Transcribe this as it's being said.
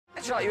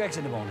you like your eggs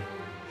in the morning?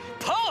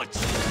 Poached!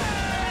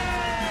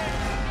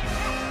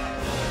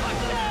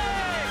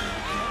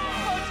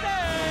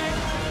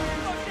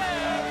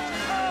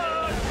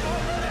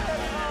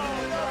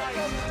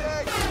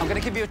 I'm going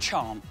to give you a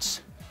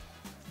chance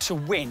to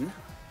win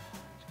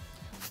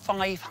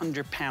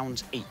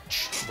 £500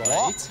 each.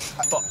 What?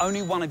 But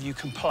only one of you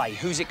can play.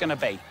 Who's it going to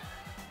be?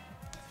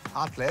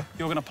 I'll play.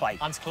 You're going to play.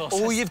 Hands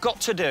closest. All you've got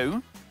to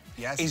do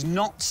Yes. is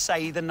not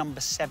say the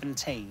number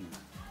 17,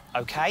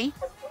 OK?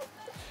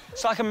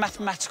 It's like a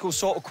mathematical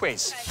sort of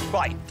quiz.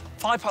 Right,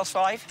 5 plus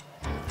 5?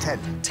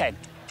 10. 10.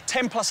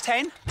 10 plus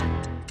 10?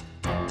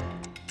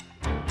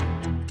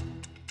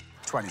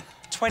 20.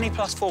 20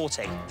 plus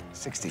 40?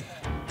 60.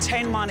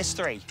 10 minus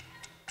 3?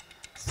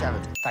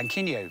 7.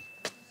 Thanking you.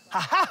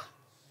 Ha-ha!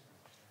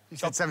 You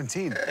said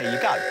 17. There you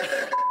go.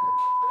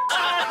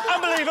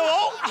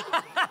 Unbelievable!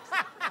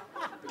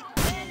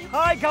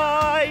 Hi,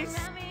 guys!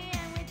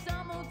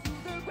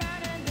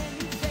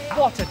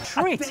 What a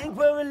treat! I think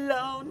we're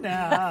alone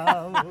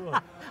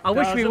now. I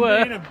wish we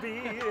were.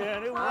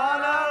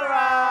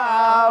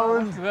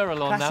 We're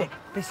alone Classic. now.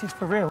 This is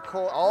for real.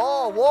 Cool.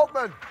 Oh,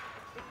 Walkman.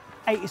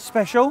 8 is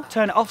special.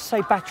 Turn it off,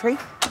 say battery.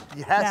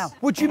 Yes. Now,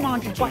 would you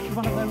mind just whacking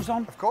one of those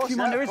on? Of course, Do you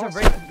mind? yeah, There is of a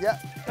course. ring. Yeah.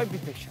 Don't be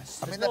vicious.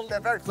 I mean,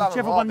 they're very flammable.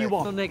 Whichever one you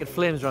want. No naked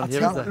flames around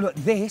here, Now, is there? look,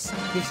 this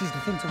is the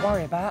thing to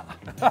worry about.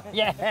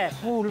 Yeah.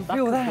 Oh, feel could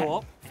that. go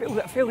up.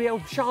 Feel the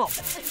old sharp.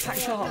 That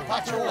sharp.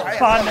 Right.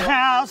 Fun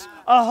house,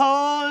 a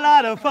whole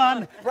lot of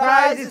fun.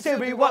 Prizes to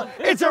be won.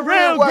 It's a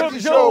real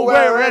good show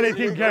where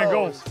anything can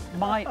go.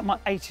 My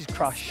 80s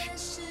crush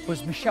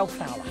was Michelle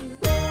Fowler.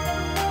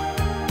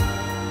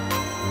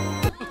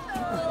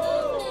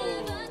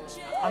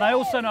 And I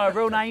also know her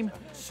real name,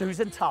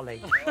 Susan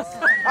Tully.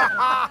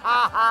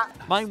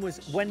 Mine was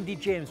Wendy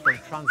James from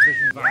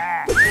Transvision.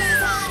 Yeah.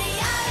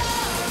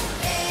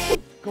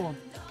 Go on.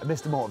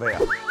 Mr.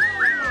 Motivator.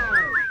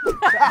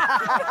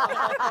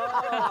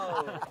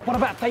 What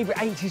about favourite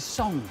 80s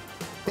song?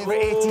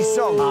 Favorite 80s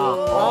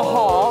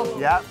song?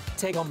 Yeah.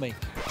 Take on me.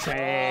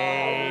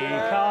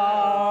 Take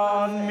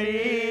on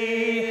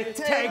me,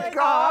 take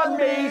on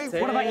me.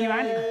 What about you,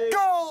 Anne?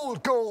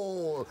 Gold,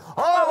 gold.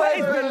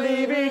 Always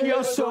believe in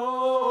your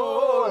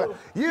soul.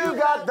 You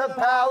got the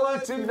power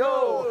to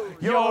know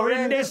you're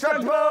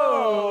indestructible.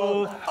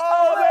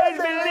 Always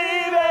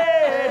believe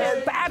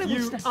it.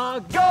 You are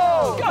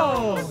gold.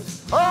 Gold.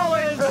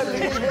 Always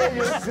believe in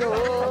your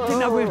soul. Didn't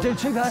know we were doing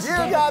 2 verses. You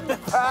got the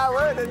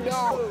power to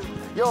know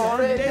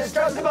you're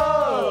indestructible.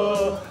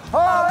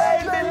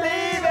 Always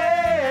believe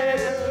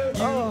it.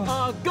 You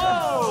are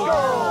gold.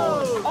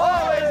 Gold.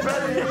 Always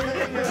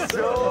believe in your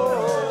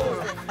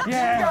soul.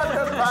 Yeah. You got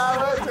the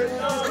power to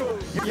know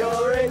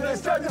you're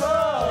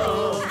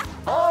indestructible.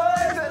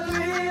 Always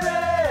believe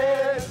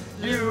it.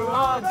 You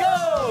are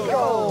gold.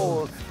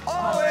 Gold.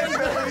 Always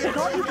believe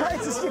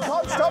it. You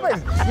can't stop it.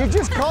 You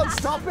just can't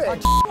stop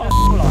it.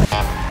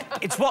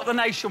 It's what the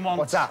nation wants.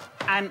 What's that?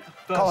 And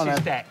Come on,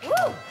 versus then.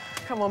 Dec.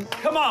 Come on.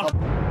 Come on.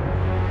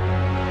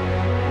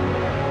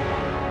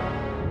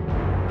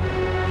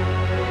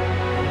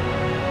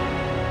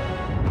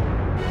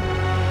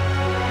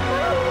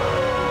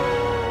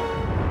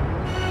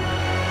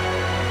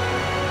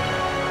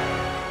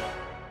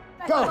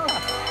 Go.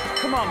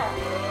 Come on.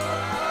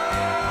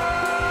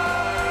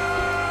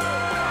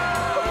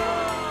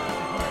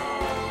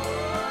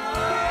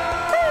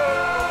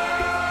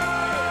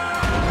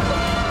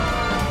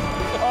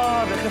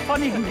 The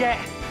fun you can get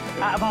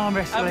out of arm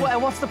wrestling.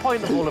 And what's the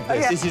point of all of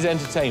this? This is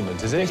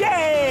entertainment, is it?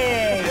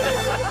 Yay!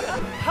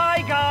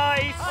 Hi,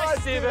 guys. Hi,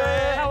 Stephen.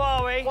 How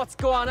are we? What's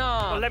going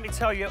on? Well, let me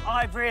tell you,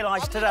 I've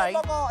realised today...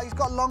 He's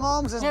got long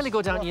arms. Nearly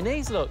go down to your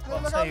knees, look.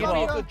 tell you You'd be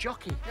a what. good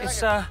jockey.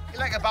 It's, You're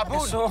like a baboon.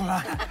 it's all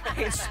right.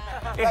 It's...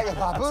 Like a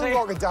I'll tell baboon you,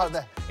 walking down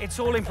there. it's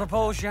all in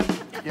proportion.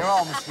 Your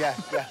arms, yeah.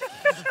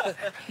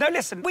 No,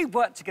 listen, we've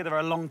worked together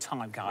a long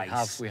time,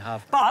 guys. We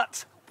have.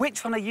 But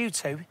which one of you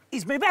two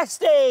is my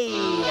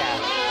bestie?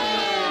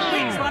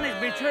 Which one is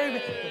my true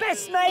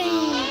best mate?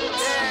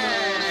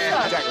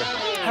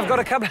 I've got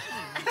a couple...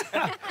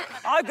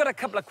 I've got a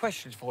couple of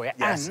questions for you,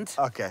 Yes. and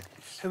Okay.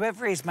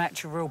 whoever is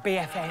match your real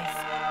BFF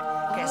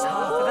gets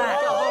half of that.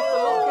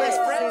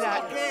 See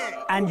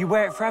that? And you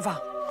wear it forever.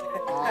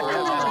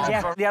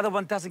 Yeah, the other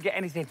one doesn't get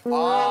anything.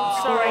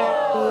 Sorry.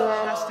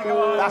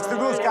 That's the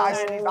rules, guys.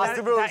 That's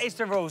the rules. That is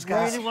the rules,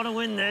 guys. want to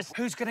win this.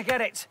 Who's going to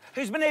get it?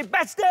 Who's my new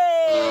bestie?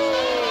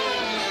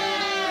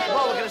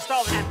 Well, we're going to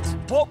start with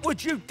Ant. What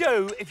would you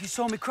do if you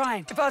saw me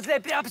crying? If I was a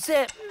bit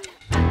upset?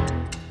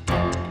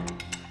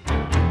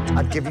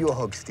 I'd give you a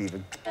hug,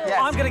 Stephen. Yes.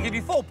 I'm going to give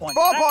you 4 points.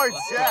 4 points,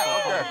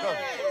 yeah. Okay, good.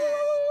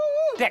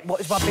 Dec, what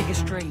is my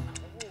biggest dream?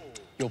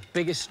 Your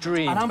biggest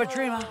dream. And I'm a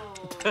dreamer.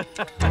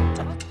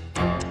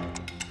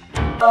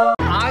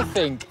 I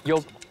think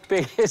your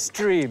biggest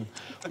dream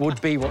would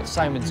be what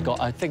Simon's got,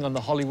 I think, on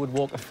the Hollywood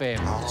Walk of Fame.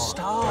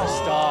 Star.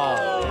 Star.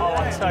 Oh,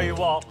 I tell you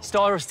what.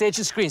 Star of stage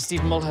and screen,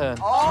 Stephen Mulhern.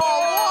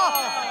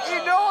 Oh, he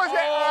knows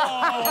it.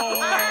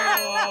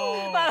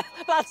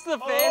 That's the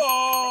face.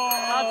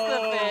 That's the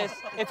face.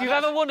 If you've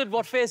ever wondered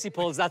what face he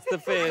pulls, that's the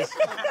face.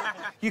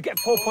 You get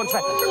 4 points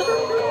back.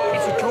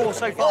 It's a draw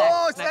so far.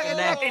 Oh, it's neck and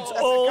neck. It's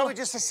all... Can we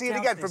just see it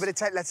again for a bit of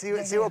time? Let's see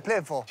what we're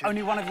playing for.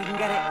 Only one of you can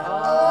get it.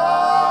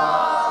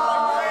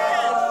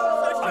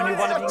 Only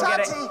one of you can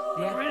get it.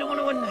 Yeah, I really want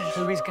to win this.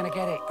 Who is going to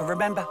get it? But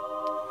remember,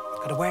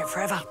 got to wear it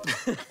forever.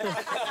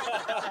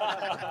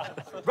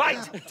 Right,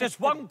 just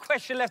one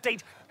question left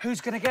each.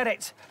 Who's going to get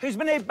it? Who's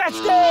been here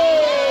bestie?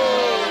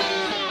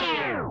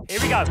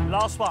 Here we go,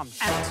 last one.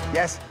 Ant.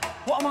 Yes.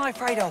 What am I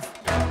afraid of?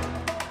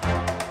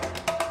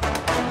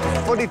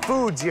 Funny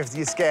foods you're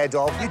scared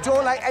of. You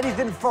don't like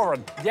anything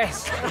foreign.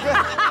 Yes.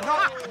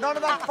 None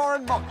of that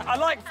foreign muck. I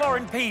like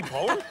foreign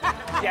people.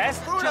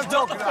 Yes, just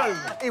not the food.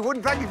 He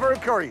wouldn't thank you for a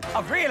curry.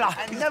 I've realised.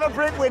 And never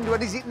break wind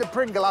when he's eating a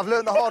Pringle. I've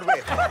learned the hard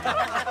way.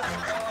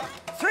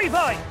 3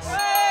 points.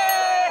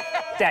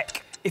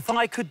 Dec, if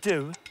I could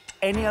do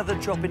any other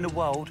job in the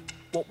world,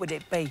 what would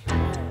it be?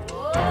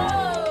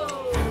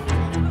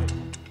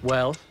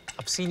 Well,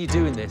 I've seen you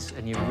doing this,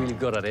 and you're really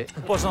good at it.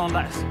 It wasn't on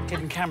that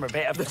hidden camera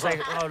bit. I have to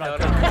say, oh, no,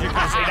 because you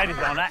couldn't see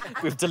anything on that.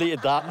 We've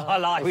deleted that. I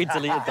like We that.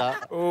 deleted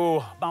that.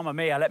 Oh, mamma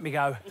mia, let me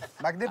go.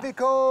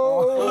 Magnifico!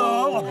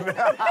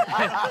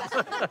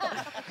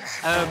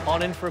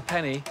 On in for a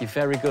penny. You're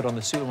very good on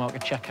the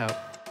supermarket checkout.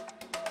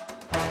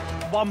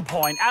 1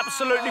 point.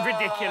 Absolutely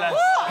ridiculous.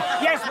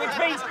 Yes, which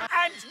means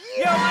Ant,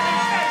 you're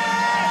winning.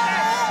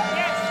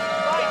 Yes,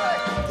 right.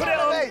 Put it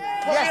on.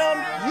 Put it on.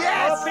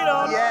 Yes. Put it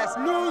on. Yes.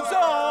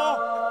 Loser.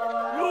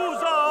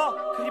 Loser.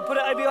 Can you put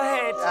it over your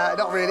head?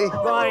 Not really.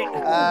 Right.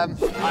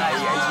 Besties.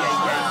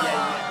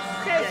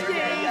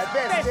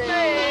 Best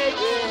mate.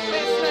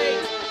 Best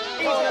mate.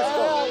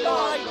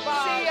 Bye.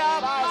 See ya.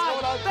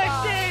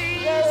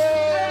 Besties.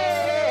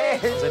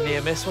 It was a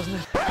near miss, wasn't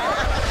it?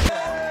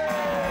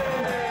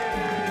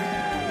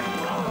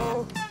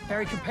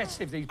 Very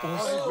competitive, these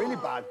boys. It's really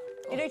bad.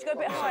 You need to go a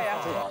bit higher.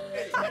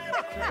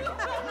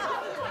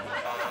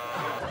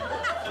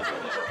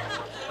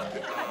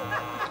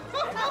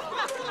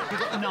 You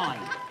got 9.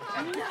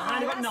 And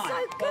I got 9. So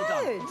Well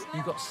done. good.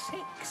 You got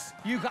 6.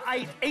 You got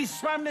 8. He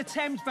swam the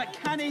Thames, but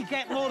can he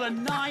get more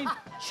than 9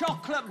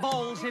 chocolate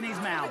balls in his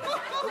mouth?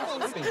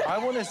 I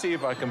want to see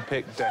if I can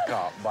pick Dec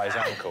up by his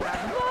ankle.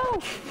 No.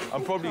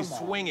 And probably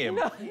swing him.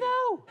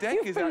 No.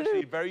 Dec is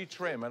actually very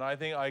trim, and I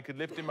think I could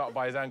lift him up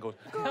by his ankle.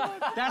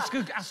 That's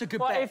good. That's a good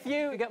But bet. if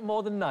you get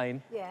more than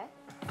 9, Yeah.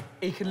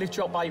 He can lift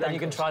you up by your then you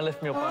can ankles. try and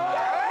lift me up.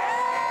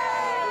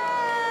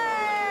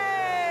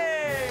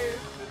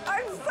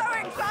 I'm so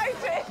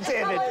excited.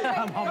 David.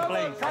 Come on,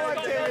 please. Come on,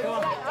 David.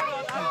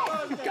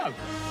 Go.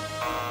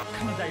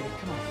 Come on, David.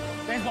 Come on.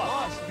 There's one.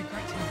 This would be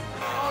great to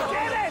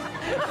David!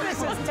 This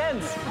is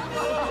tense. 2,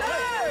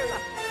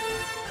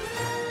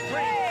 3,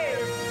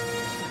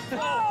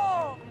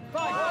 4,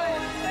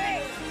 5,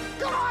 6.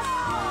 Come on!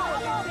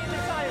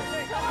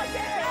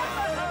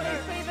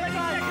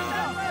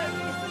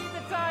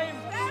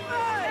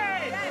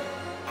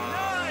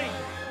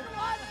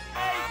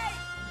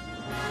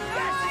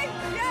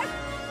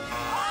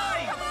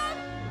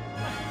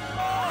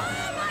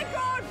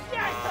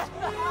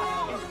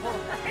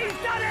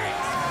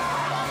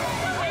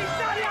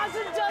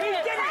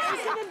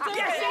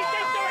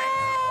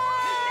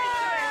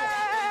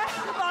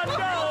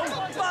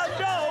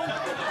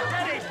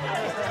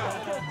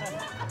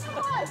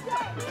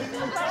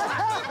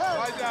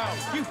 Lie down.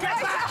 You get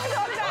back!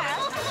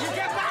 You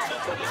get back!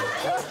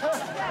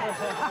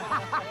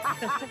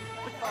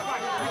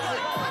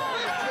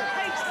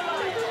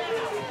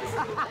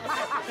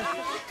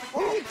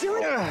 What are you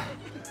doing?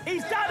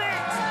 He's done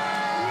it!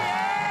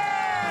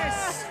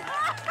 Yes!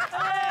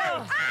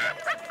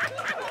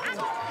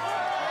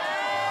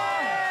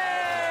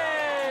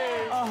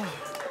 Oh.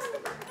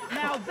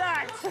 Now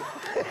that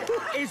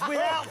is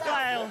without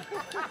fail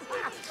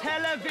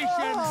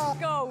television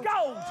Gold.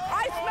 gold.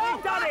 I smell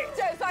You've done it.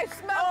 Yes, I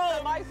smell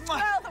them. I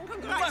smell them.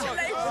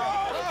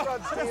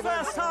 Congratulations. For the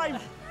first time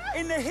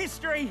in the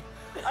history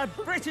of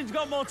Britain's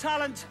Got More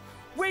Talent,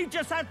 we've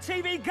just had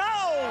TV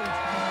Gold!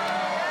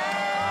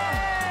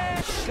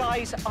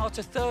 Guys,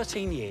 after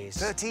 13 years...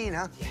 13,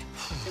 huh?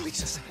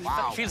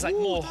 Wow. Feels like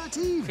more.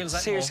 13. Feels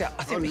like Seriously, more.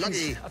 I think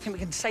we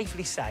can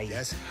safely say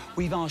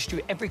we've asked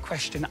you every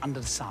question under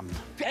the sun.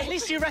 At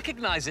least you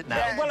recognise it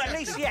now. Well, at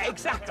least, yeah,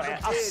 exactly.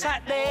 I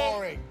sat there,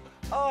 Boring.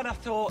 oh, and I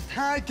thought...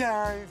 Hi,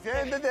 guys.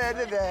 There you go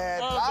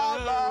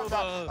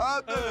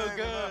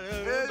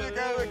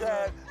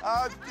again.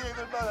 I'm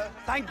Stephen Mulhern.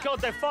 Thank God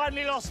they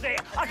finally lost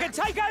it. I can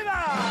take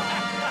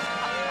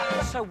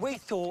over! So we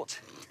thought,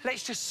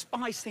 let's just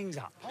spice things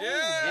up.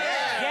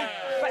 Yeah?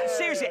 But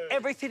seriously,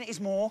 everything is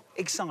more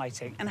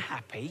exciting and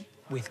happy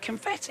with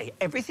confetti.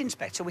 Everything's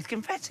better with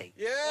confetti.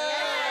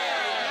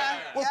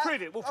 We'll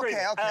prove it, we'll prove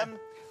it. Okay.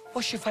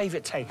 What's your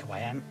favourite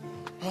takeaway, Ant?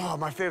 Oh,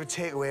 my favourite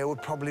takeaway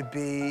would probably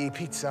be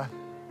pizza.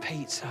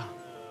 Pizza.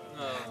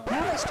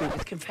 Now let's do it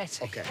with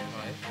confetti. Okay.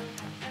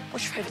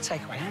 What's your favourite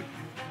takeaway, Ant?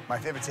 My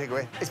favourite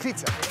takeaway is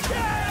pizza.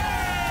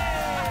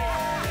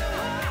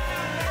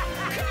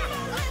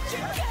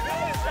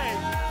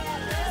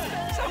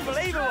 It's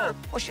unbelievable.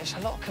 What's just a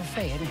lot of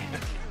confetti, isn't it?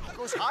 It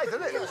goes high,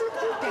 doesn't it?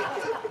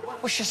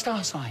 What's your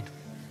star sign?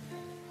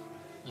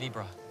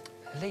 Libra.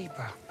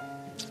 Libra.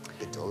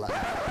 Bit dull,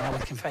 that. Now we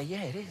can say,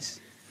 yeah, it is.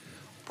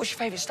 What's your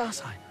favourite star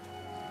sign?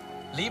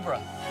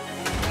 Libra.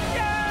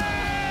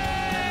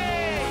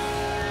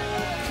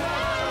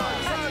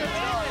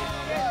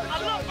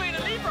 I love being a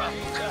Libra.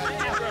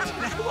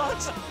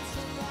 What?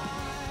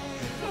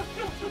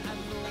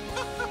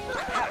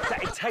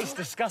 It tastes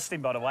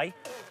disgusting, by the way.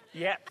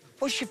 Yeah.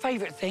 What's your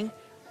favourite thing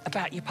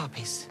about your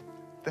puppies?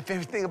 The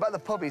favourite thing about the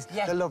puppies,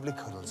 Yeah. the lovely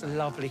cuddles.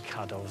 Lovely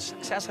cuddles.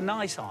 So that's a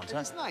nice answer.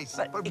 That's nice.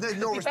 But But it there's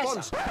could no be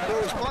response. better.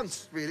 No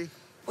response, really.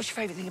 What's your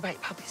favourite thing about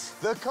your puppies?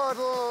 The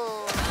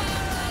cuddle.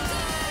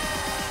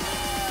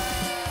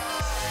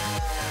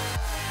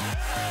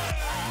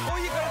 All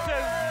you got to do,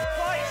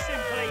 quite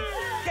simply,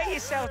 get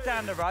yourself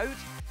down the road,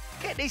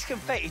 get these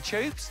confetti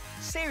tubes.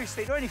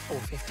 Seriously, they're only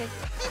 $4.50.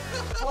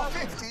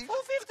 450?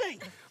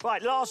 $4.50.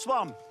 Right, last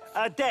one.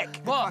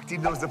 Dec. What? He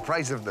knows the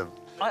price of them.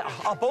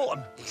 I bought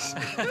them.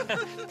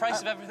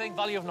 Price of everything,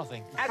 value of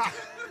nothing.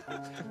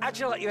 How'd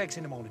you like your eggs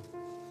in the morning?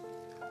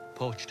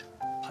 Poached.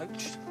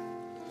 Poached.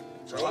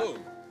 Oh.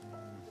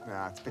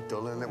 Nah, it's a bit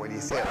dull, isn't it, when you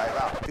say it like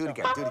that? Do it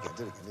again, do it again,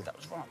 do it again. That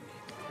was right.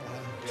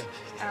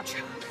 How'd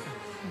you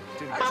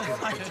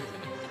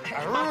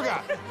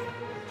Aruga!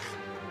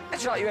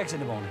 how'd you like your eggs in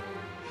the morning?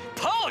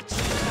 Poached!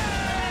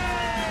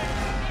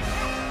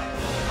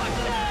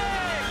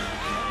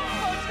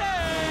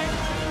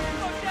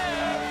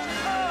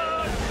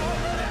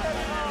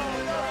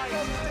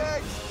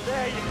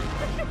 There you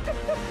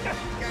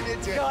Get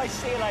into it. guys,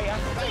 see you later.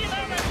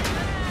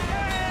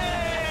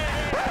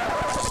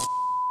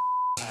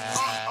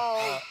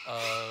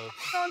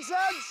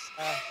 Nonsense!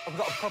 I've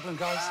got a problem,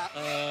 guys.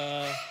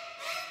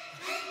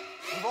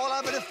 We've all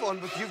had a bit of fun,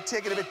 but you've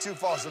taken it a bit too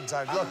far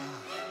sometimes. Look.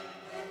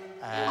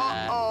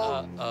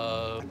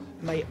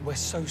 Mate, we're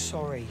so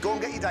sorry. Go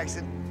and get your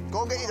Dyson.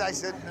 Go and get your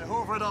Dyson and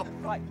hoover it up.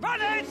 Right,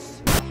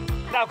 runners!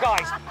 Now,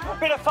 guys, a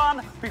bit of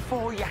fun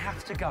before you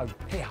have to go.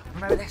 Here,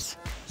 remember this?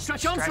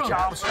 Stretch Armstrong.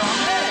 Stretch Armstrong.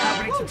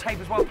 I need some tape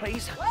as well,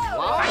 please.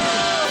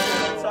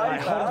 Right,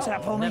 hold on to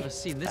that for me. Never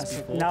seen this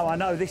before. No, I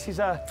know. This is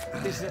a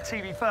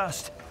TV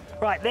first.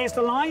 Right, there's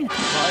the line.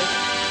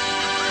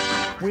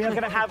 Right. We are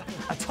going to have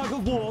a tug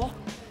of war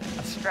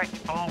of Stretch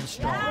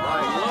Armstrong.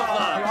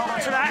 Right, hold on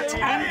to that.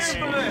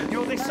 And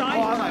you're this side.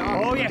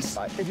 Oh, yes,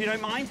 if you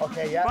don't mind.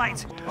 Okay, yeah.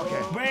 Right. Okay.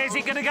 Where's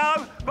it going to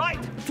go? Right,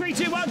 3,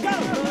 2, 1, go.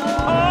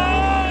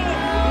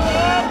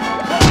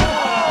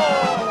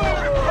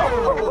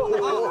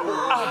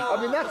 I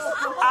mean,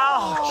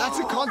 that's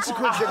a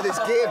consequence of this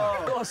game.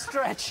 Oh,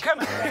 Stretch. Come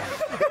on.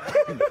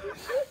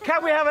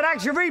 Can we have an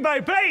action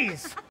replay,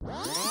 please?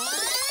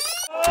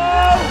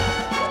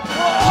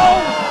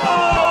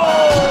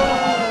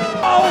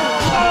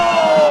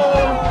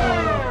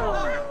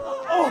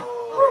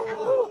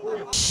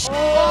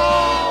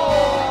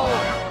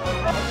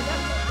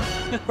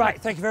 Right,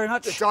 thank you very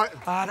much. It's all right.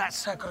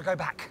 That's got to go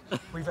back.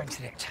 We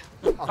rented it.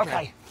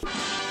 Okay. Right.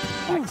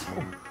 Oh,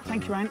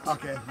 thank you, Ant.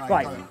 Okay,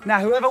 Right. got it. Now,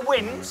 whoever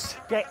wins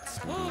gets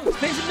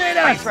Space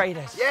Space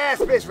Raiders. Yeah,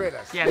 Space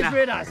Raiders. Yeah, Space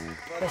Raiders.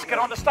 Let's get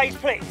on the stage,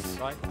 please.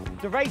 Right.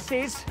 The race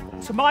is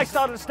to my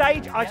side of the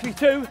stage, ITV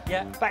 2.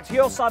 Yeah. Back to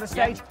your side of the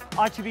stage,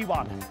 ITV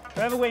 1.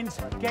 Whoever wins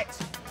gets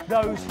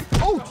those.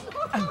 Oh!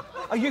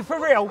 Are you for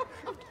real?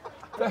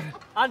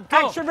 And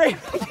go. Action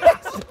replay.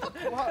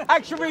 Yes.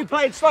 Action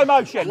replay in slow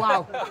motion.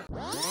 Wow.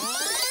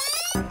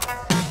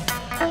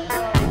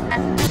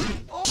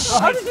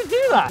 How did you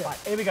do that? Right,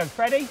 here we go.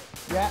 Ready?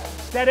 Yeah.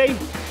 Steady.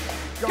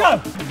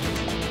 Go!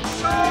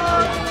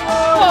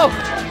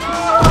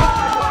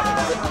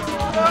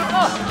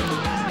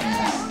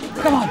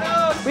 Come on,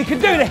 we can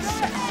do this.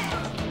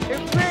 It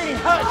really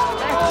hurts.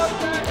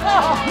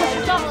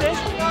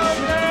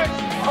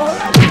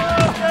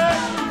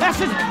 That's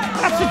a cheat.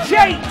 That's a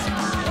cheat.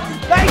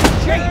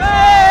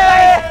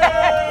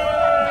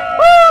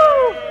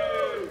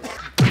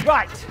 Woo!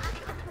 Right,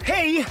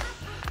 he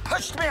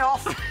pushed me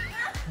off.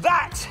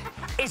 That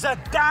is a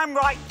damn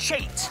right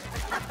cheat.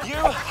 You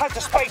have the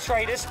Space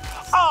Raiders.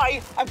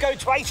 I am going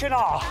to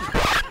H&R.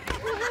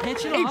 He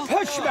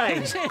pushed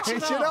me.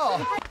 H&R.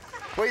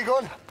 Where you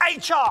going?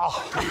 HR.